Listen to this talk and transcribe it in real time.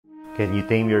Can you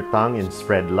tame your tongue and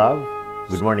spread love?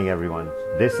 Good morning, everyone.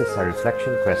 This is our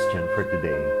reflection question for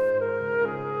today.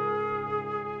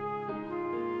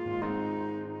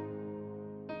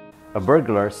 A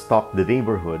burglar stalked the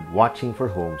neighborhood, watching for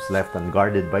homes left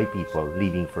unguarded by people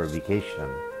leaving for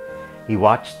vacation. He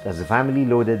watched as the family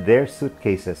loaded their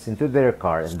suitcases into their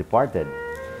car and departed.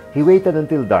 He waited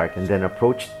until dark and then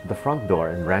approached the front door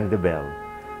and rang the bell.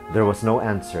 There was no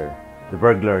answer. The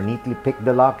burglar neatly picked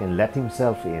the lock and let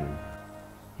himself in.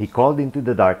 He called into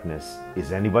the darkness, "Is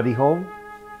anybody home?"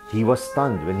 He was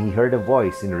stunned when he heard a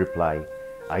voice in reply,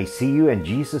 "I see you and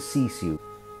Jesus sees you."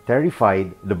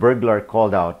 Terrified, the burglar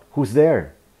called out, "Who's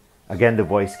there?" Again the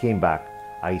voice came back,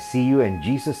 "I see you and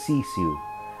Jesus sees you."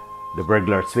 The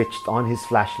burglar switched on his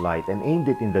flashlight and aimed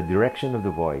it in the direction of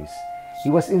the voice. He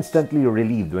was instantly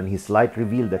relieved when his light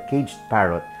revealed a caged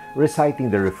parrot reciting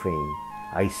the refrain,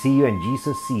 "I see you and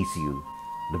Jesus sees you."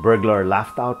 The burglar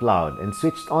laughed out loud and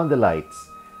switched on the lights.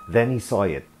 Then he saw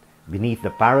it. Beneath the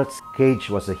parrot's cage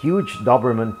was a huge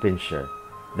Doberman pinscher.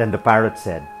 Then the parrot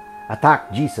said,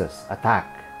 "Attack, Jesus,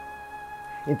 attack."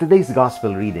 In today's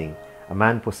gospel reading, a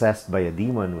man possessed by a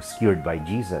demon was cured by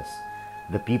Jesus.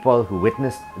 The people who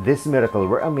witnessed this miracle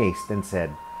were amazed and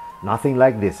said, "Nothing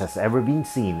like this has ever been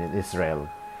seen in Israel."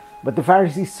 But the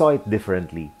Pharisees saw it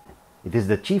differently. It is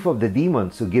the chief of the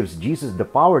demons who gives Jesus the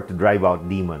power to drive out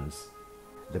demons.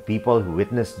 The people who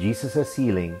witnessed Jesus'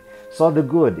 healing saw the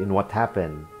good in what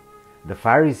happened. The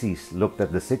Pharisees looked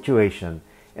at the situation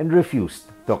and refused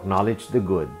to acknowledge the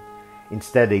good.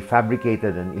 Instead, they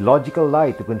fabricated an illogical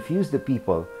lie to confuse the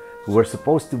people who were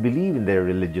supposed to believe in their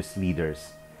religious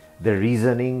leaders. Their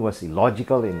reasoning was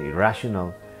illogical and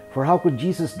irrational, for how could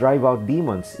Jesus drive out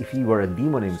demons if he were a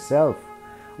demon himself?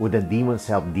 Wouldn't demons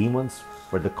help demons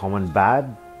for the common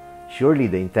bad? Surely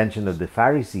the intention of the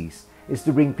Pharisees is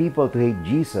to bring people to hate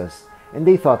Jesus, and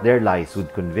they thought their lies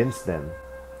would convince them.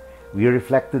 We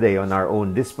reflect today on our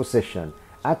own disposition,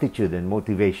 attitude, and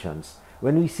motivations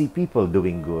when we see people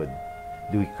doing good.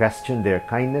 Do we question their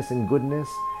kindness and goodness,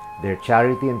 their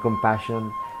charity and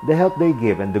compassion, the help they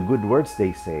give, and the good words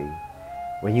they say?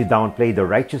 When you downplay the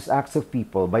righteous acts of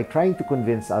people by trying to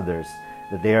convince others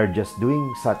that they are just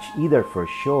doing such either for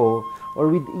show or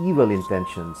with evil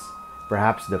intentions,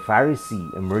 perhaps the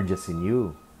Pharisee emerges in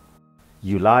you.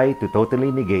 You lie to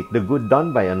totally negate the good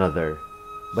done by another.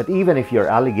 But even if your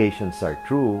allegations are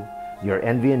true, your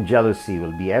envy and jealousy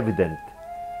will be evident.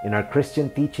 In our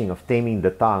Christian teaching of taming the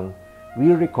tongue,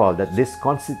 we recall that this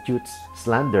constitutes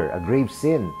slander, a grave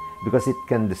sin, because it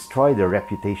can destroy the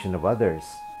reputation of others,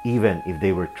 even if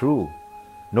they were true.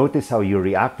 Notice how you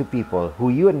react to people who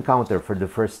you encounter for the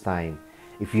first time.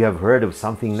 If you have heard of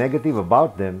something negative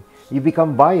about them, you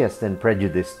become biased and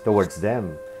prejudiced towards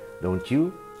them, don't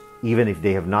you? Even if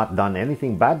they have not done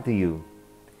anything bad to you.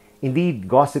 Indeed,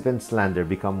 gossip and slander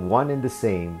become one and the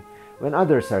same when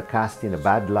others are cast in a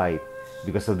bad light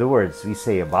because of the words we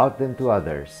say about them to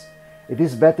others. It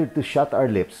is better to shut our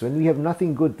lips when we have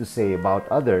nothing good to say about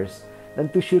others than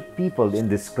to shoot people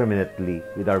indiscriminately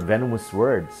with our venomous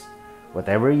words.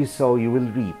 Whatever you sow, you will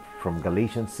reap, from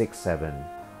Galatians 6:7.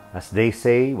 As they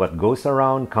say, what goes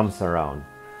around comes around.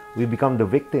 We become the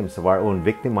victims of our own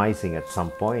victimizing at some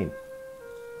point.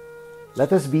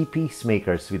 Let us be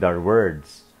peacemakers with our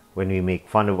words. When we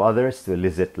make fun of others to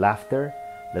elicit laughter,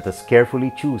 let us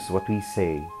carefully choose what we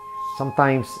say.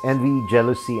 Sometimes envy,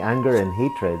 jealousy, anger, and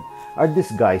hatred are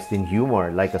disguised in humor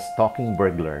like a stalking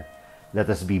burglar. Let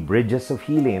us be bridges of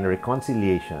healing and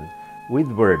reconciliation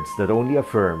with words that only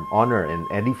affirm, honor, and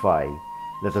edify.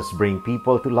 Let us bring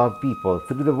people to love people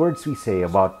through the words we say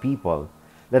about people.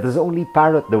 Let us only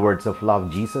parrot the words of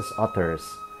love Jesus utters.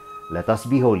 Let us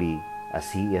be holy as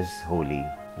He is holy.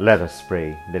 Let us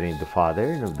pray. In the name of the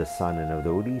Father, and of the Son, and of the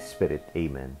Holy Spirit.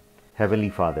 Amen. Heavenly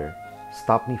Father,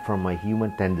 stop me from my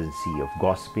human tendency of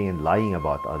gossiping and lying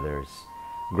about others.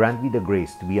 Grant me the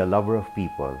grace to be a lover of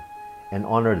people and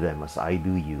honor them as I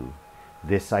do you.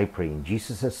 This I pray in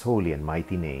Jesus' holy and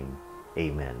mighty name.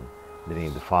 Amen. In the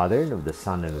name of the Father, and of the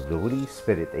Son, and of the Holy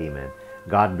Spirit. Amen.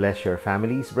 God bless your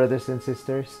families, brothers and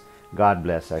sisters. God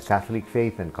bless our Catholic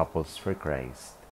faith and couples for Christ.